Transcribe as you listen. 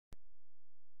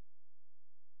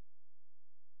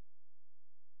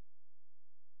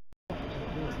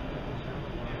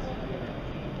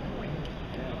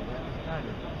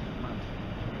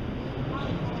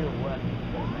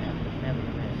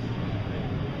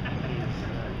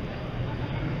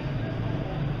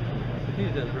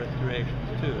he does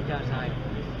restorations too. He does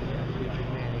items, which are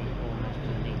really almost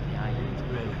uniquely items.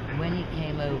 Really? And when he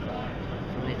came over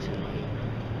from Italy,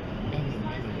 many,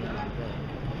 many years ago,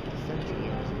 30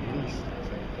 years at least, I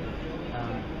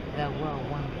think, there were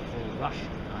wonderful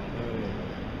Russian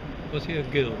items. Was he a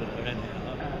gilder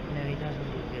anyhow? No, he doesn't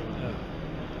do gilding. Oh.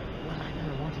 Well, I don't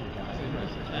know what he does.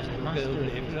 He must do Gilding.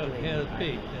 it his Look, way. here's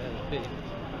Pete. Here's Pete.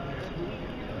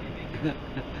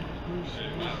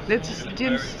 That's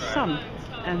Jim's son.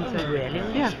 And Really?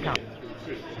 yeah. Come.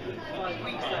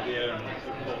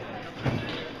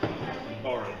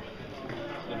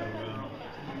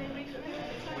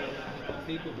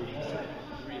 People who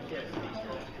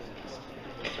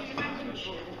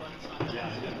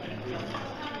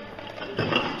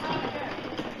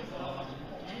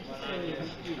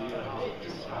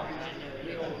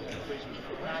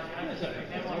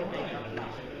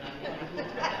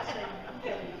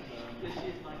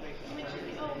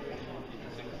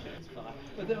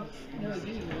but no,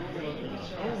 these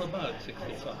are all about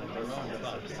 65, around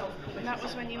about. And that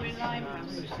was when you were in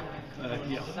Limehouse.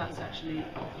 Yeah. So that's actually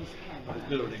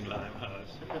Building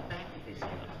Limehouse. the back of his head.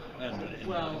 And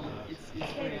Well, it's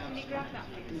Can you grab that,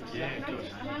 please? yeah, good.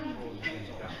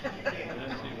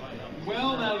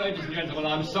 Well now, ladies and gentlemen,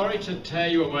 I'm sorry to tear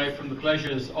you away from the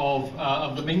pleasures of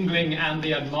the mingling and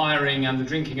the admiring and the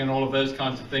drinking and all of those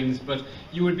kinds of things, but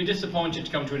you would be disappointed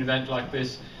to come to an event like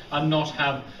this and not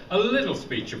have a little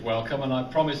speech of welcome, and I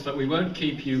promise that we won't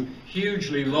keep you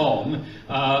hugely long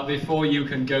before you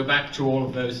can go back to all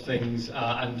of those things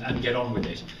and get on with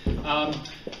it.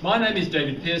 My name is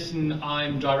David Pearson.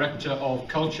 I'm Director of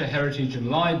Culture, Heritage and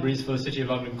Libraries for the City of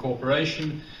London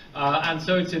Corporation, and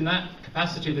so it's in that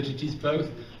capacity that it is both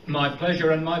my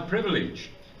pleasure and my privilege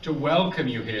to welcome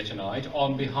you here tonight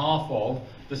on behalf of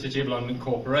the City of London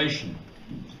Corporation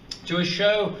to a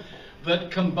show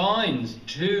that combines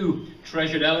two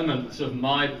treasured elements of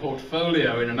my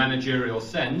portfolio in a managerial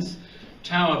sense,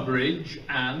 Tower Bridge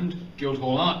and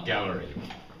Guildhall Art Gallery.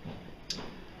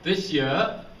 This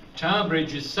year, Tower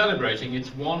Bridge is celebrating its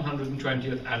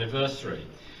 120th anniversary,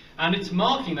 and it's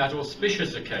marking that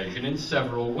auspicious occasion in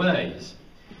several ways.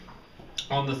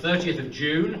 On the 30th of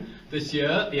June this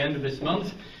year, at the end of this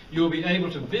month, you'll be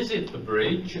able to visit the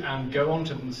bridge and go on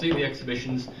to and see the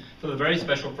exhibitions for the very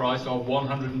special price of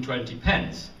 120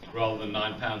 pence, rather than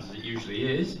 £9 as it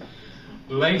usually is.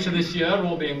 Later this year,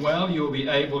 all being well, you'll be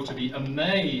able to be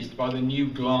amazed by the new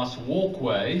glass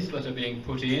walkways that are being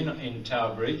put in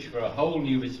Tower Bridge for a whole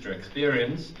new visitor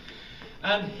experience.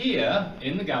 And here,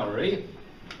 in the gallery,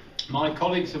 my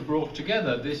colleagues have brought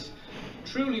together this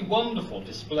truly wonderful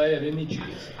display of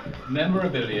images,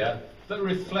 memorabilia, that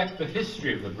reflect the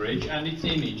history of the bridge and its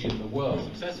image in the world.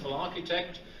 Successful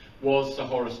architect was Sir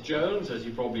Horace Jones, as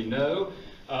you probably know,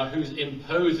 whose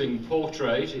imposing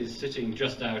portrait is sitting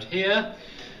just out here.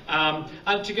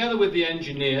 And together with the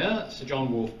engineer, Sir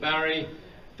John Wolfe Barry,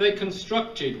 they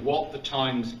constructed what the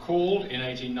Times called, in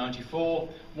 1894,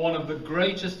 one of the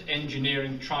greatest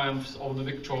engineering triumphs of the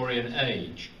Victorian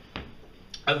age.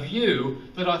 A view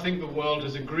that I think the world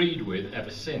has agreed with ever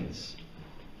since.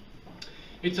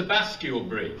 It's a bascule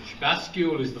bridge.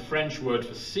 Bascule is the French word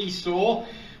for seesaw,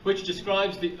 which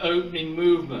describes the opening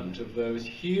movement of those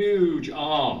huge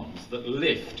arms that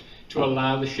lift to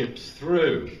allow the ships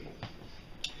through.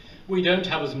 We don't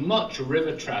have as much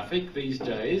river traffic these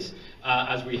days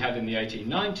as we had in the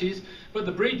 1890s, but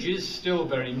the bridge is still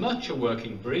very much a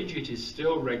working bridge. It is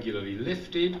still regularly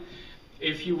lifted.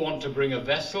 If you want to bring a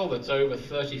vessel that's over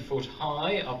 30 foot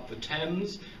high up the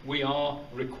Thames, we are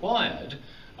required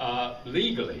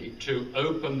legally to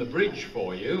open the bridge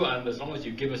for you, and as long as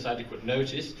you give us adequate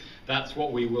notice, that's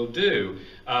what we will do.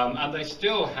 And they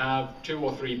still have 2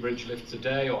 or 3 bridge lifts a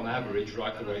day on average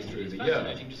right the way through the year. It's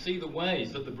fascinating to see the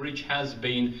ways that the bridge has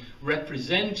been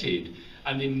represented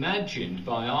and imagined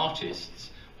by artists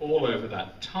all over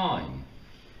that time.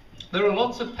 There are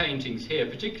lots of paintings here,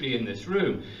 particularly in this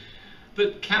room,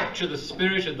 that capture the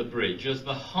spirit of the bridge as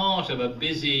the heart of a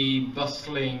busy,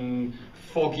 bustling,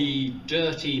 foggy,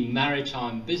 dirty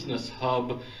maritime business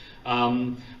hub.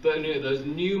 Those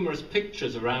numerous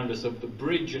pictures around us of the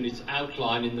bridge and its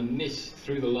outline in the mist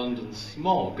through the London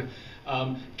smog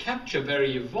capture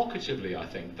very evocatively, I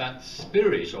think, that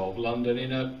spirit of London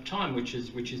in a time which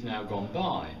is now gone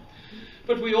by.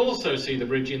 But we also see the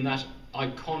bridge in that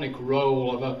iconic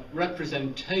role of a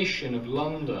representation of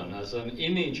London as an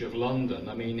image of London.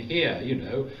 I mean, here, you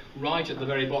know, right at the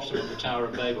very bottom of the Tower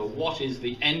of Babel, what is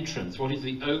the entrance, what is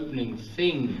the opening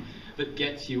thing that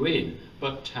gets you in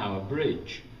but Tower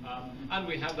Bridge? And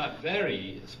we have that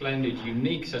very splendid,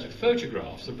 unique set of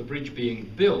photographs of the bridge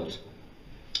being built.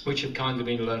 which have kindly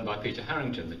been loaned by Peter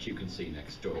Harrington, that you can see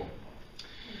next door.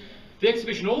 The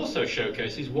exhibition also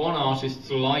showcases one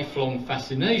artist's lifelong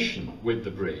fascination with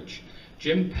the bridge.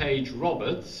 Jim Page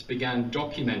Roberts began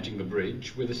documenting the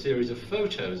bridge with a series of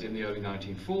photos in the early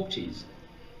 1940s.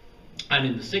 And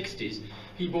in the 60s,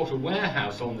 he bought a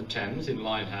warehouse on the Thames in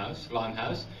Limehouse,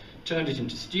 turned it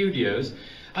into studios,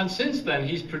 and since then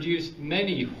he's produced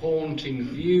many haunting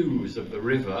views of the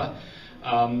river.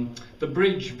 The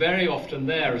bridge very often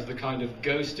there as the kind of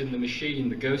ghost in the machine,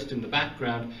 the ghost in the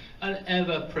background, an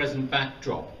ever-present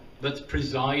backdrop that's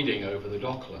presiding over the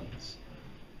Docklands.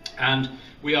 And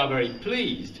we are very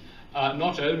pleased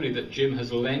not only that Jim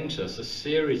has lent us a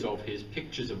series of his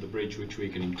pictures of the bridge which we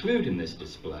can include in this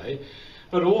display,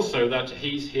 but also that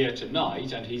he's here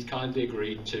tonight and he's kindly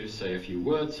agreed to say a few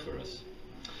words for us.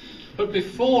 But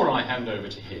before I hand over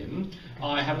to him,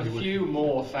 I have a few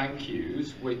more thank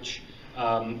yous which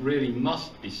really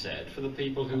must be said for the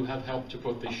people who have helped to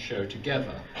put this show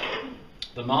together.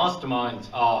 The masterminds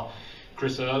are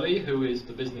Chris Orr, who is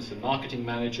the business and marketing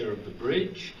manager of the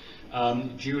bridge,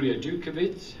 Julia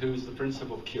Dukovitz, who's the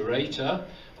principal curator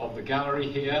of the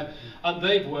gallery here, and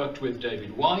they've worked with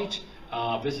David White,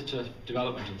 our visitor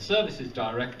development and services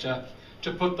director,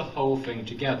 to put the whole thing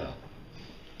together.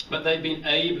 But they've been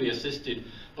ably assisted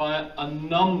by a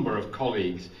number of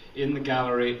colleagues in the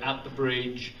gallery, at the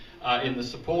bridge, in the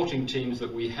supporting teams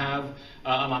that we have,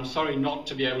 and I'm sorry not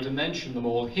to be able to mention them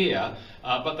all here,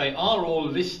 but they are all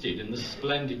listed in the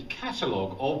splendid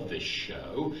catalogue of this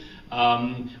show,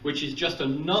 which is just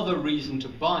another reason to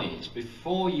buy it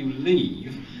before you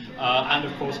leave. And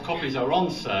of course copies are on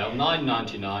sale,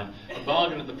 $9.99, a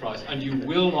bargain at the price, and you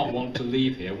will not want to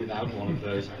leave here without one of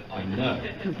those, I know.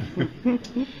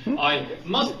 I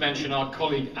must mention our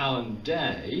colleague Alan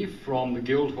Day from the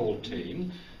Guildhall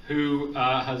team, who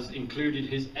has included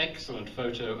his excellent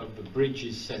photo of the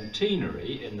bridge's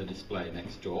centenary in the display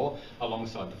next door,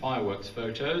 alongside the fireworks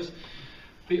photos.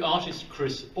 The artist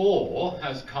Chris Orr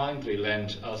has kindly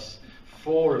lent us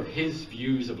 4 of his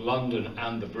views of London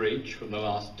and the bridge from the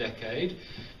last decade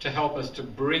to help us to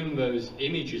bring those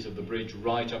images of the bridge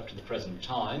right up to the present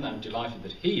time. I'm delighted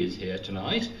that he is here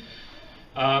tonight.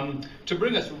 To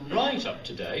bring us right up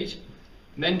to date,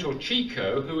 mentor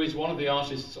Chico, who is one of the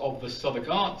artists of the Southwark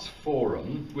Arts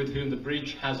Forum, with whom the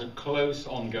bridge has a close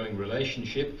ongoing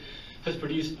relationship, has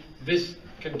produced this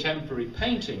contemporary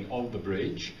painting of the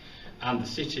bridge and the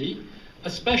city,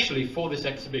 especially for this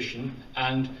exhibition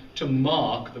and to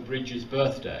mark the bridge's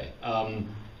birthday.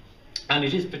 And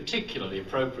it is particularly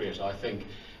appropriate, I think,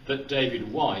 that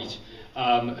David White,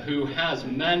 who has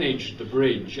managed the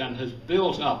bridge and has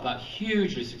built up that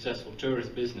hugely successful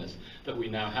tourist business that we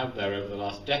now have there over the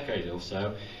last decade or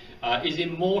so, is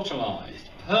immortalised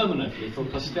permanently for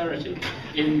posterity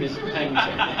in this painting.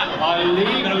 I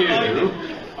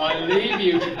leave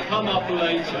you to come up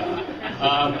later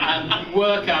and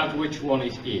work out which one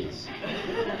it is.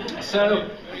 So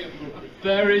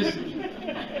there is,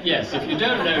 yes, if you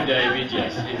don't know David,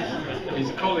 yes,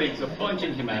 his colleagues are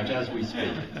pointing him out as we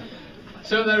speak.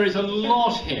 So there is a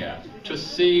lot here to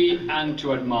see and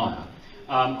to admire.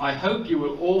 I hope you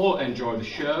will all enjoy the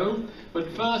show, but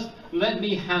first let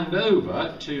me hand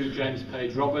over to James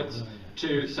Page Roberts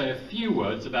to say a few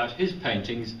words about his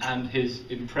paintings and his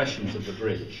impressions of the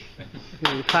bridge.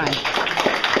 Fine.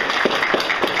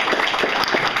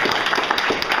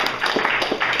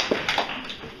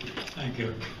 Thank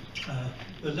you.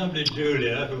 The lovely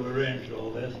Julia, who arranged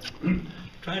all this,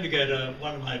 tried to get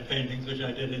one of my paintings, which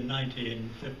I did in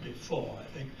 1954,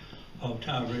 I think, of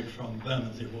Tower Bridge from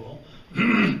Bermondsey Wall.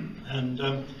 And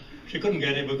she couldn't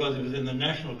get it because it was in the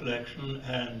National Collection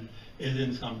and is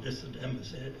in some distant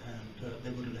embassy, and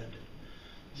they wouldn't let it.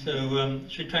 So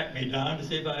she tracked me down to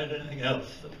see if I had anything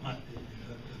else that might be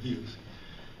of use.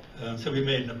 So we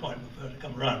made an appointment for her to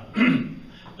come round.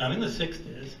 Now in the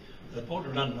 60s, the Port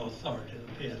of London Authority,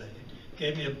 the PLA,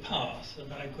 gave me a pass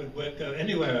and I could go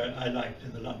anywhere I liked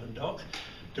in the London docks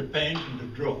to paint and to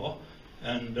draw,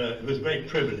 and it was a great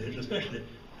privilege, especially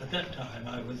at that time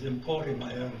I was importing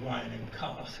my own wine in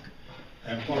cask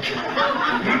and bottling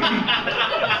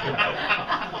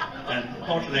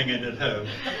it at home.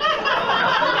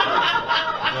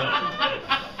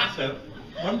 So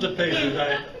one of the places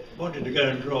I wanted to go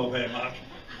and draw very much,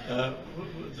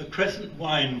 the Crescent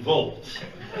Wine Vaults.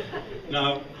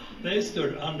 Now, they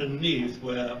stood underneath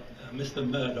where Mr.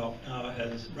 Murdoch now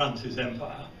runs his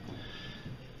empire,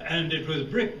 and it was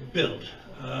brick built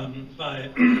by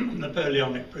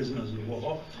Napoleonic prisoners of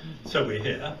war, so we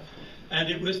hear, and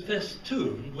it was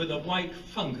festooned with a white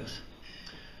fungus.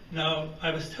 Now,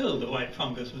 I was told the white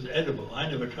fungus was edible. I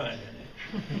never tried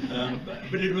any,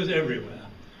 but it was everywhere.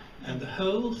 and the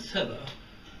whole cellar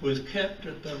was kept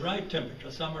at the right temperature,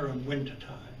 summer and winter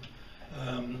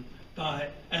time,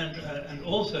 and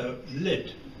also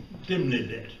lit, dimly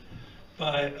lit,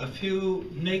 by a few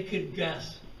naked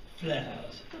gas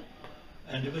flares.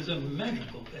 And it was a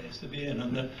magical place to be in.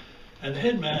 And the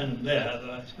head man there,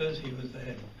 I suppose he was the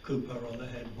head cooper or the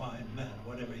head wine man,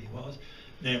 whatever he was,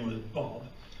 name was Bob.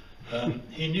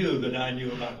 He knew that I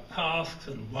knew about casks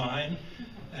and wine,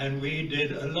 and we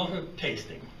did a lot of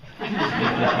tasting.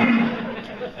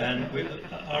 And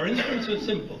our instruments were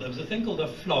simple. There was a thing called a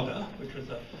flogger, which was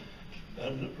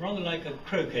rather like a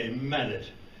croquet mallet.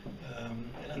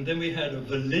 And then we had a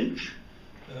valinch,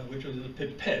 which was a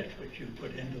pipette, which you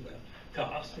put into the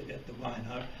cask to get the wine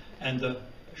out, and the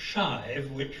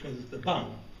shive, which was the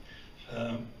bung.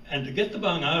 And to get the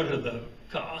bung out of the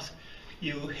cask,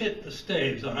 you hit the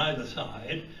staves on either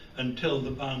side until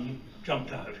the bung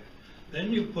jumped out.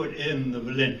 Then you put in the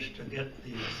valinch to get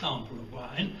the sample of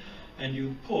wine, and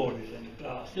you poured it in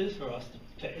glasses for us to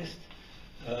taste.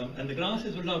 And the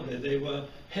glasses were lovely. They were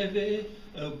heavy,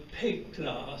 opaque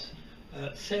glass,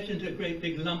 set into great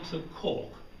big lumps of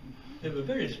cork. They were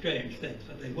very strange things,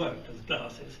 but they worked as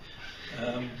glasses.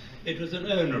 It was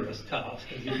an onerous task,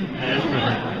 as you can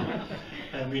imagine,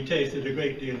 and we tasted a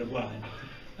great deal of wine.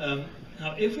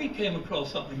 Now, if we came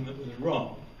across something that was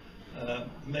wrong,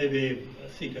 maybe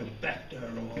Acetobacter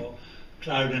or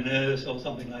cloudiness or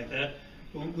something like that,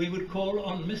 we would call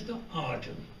on Mr.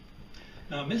 Arjun.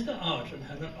 Now, Mr. Arjun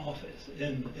had an office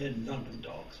in London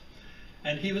Docks,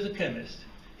 and he was a chemist.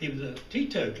 He was a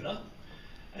teetotaler,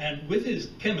 and with his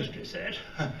chemistry set,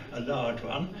 a large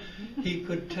one, he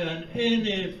could turn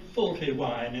any faulty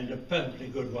wine into perfectly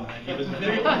good wine. He was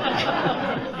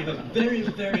very,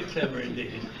 very clever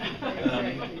indeed.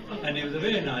 And he was a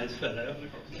very nice fellow,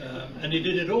 and he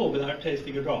did it all without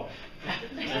tasting a drop.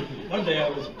 And one day I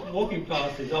was walking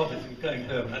past his office and going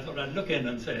home, and I thought I'd look in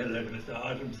and say hello to Mr.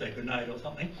 Arjun, say good night or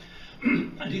something.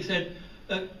 And he said,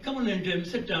 come on in, Jim,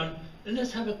 sit down, and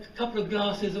let's have a couple of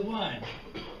glasses of wine.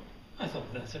 I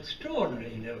thought, that's extraordinary,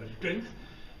 he never drinks.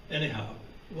 Anyhow,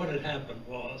 what had happened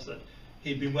was that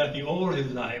he'd been working all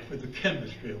his life with the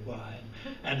chemistry of wine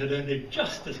and had only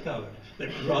just discovered that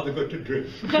it was rather good to drink.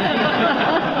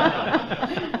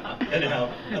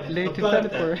 Anyhow, about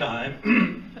that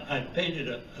time, I painted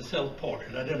a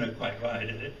self-portrait. I don't know quite why I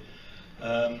did it.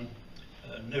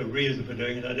 No reason for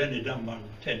doing it. I'd only done one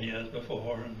 10 years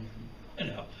before. And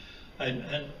anyhow,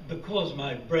 and because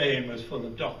my brain was full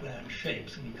of Docklands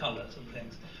shapes and colours and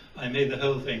things, I made the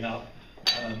whole thing up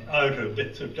out of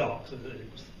bits of docks.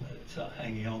 It's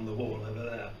hanging on the wall over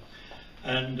there.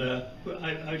 And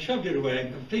I shoved it away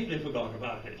and completely forgot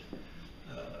about it.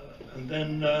 And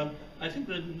then I think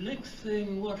the next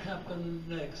thing, what happened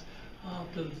next?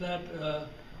 After that,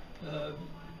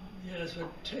 yes, I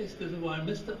tasted the wine.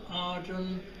 Mr.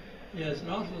 Arjun, yes,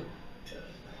 and after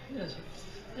yes,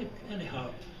 I think, anyhow,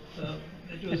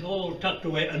 it was all tucked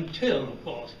away until, of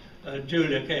course,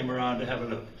 Julia came around to have a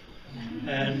look.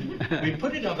 And we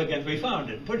put it up against, we found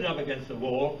it, put it up against the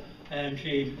wall, and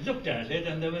she looked at it,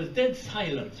 and there was dead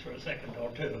silence for a second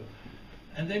or two.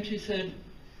 And then she said,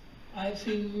 I've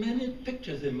seen many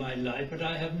pictures in my life, but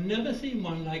I have never seen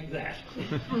one like that.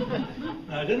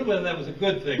 Now, I don't know whether that was a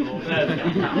good thing or a bad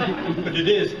thing, but it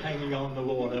is hanging on the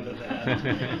wall over there.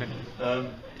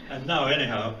 And now,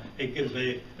 anyhow, it gives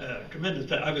me tremendous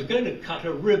pleasure. I was going to cut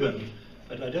a ribbon,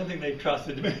 but I don't think they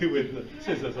trusted me with the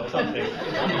scissors or something.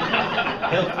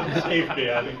 Health and safety,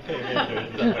 I think, came into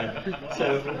it somewhere.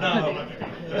 So now,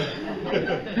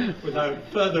 without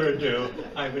further ado,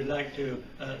 I would like to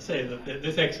say that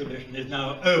this exhibition is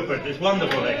now open. This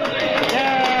wonderful exhibition.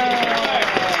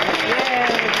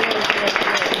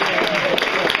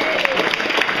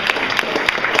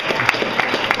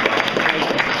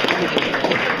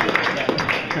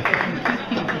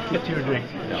 Get your drink.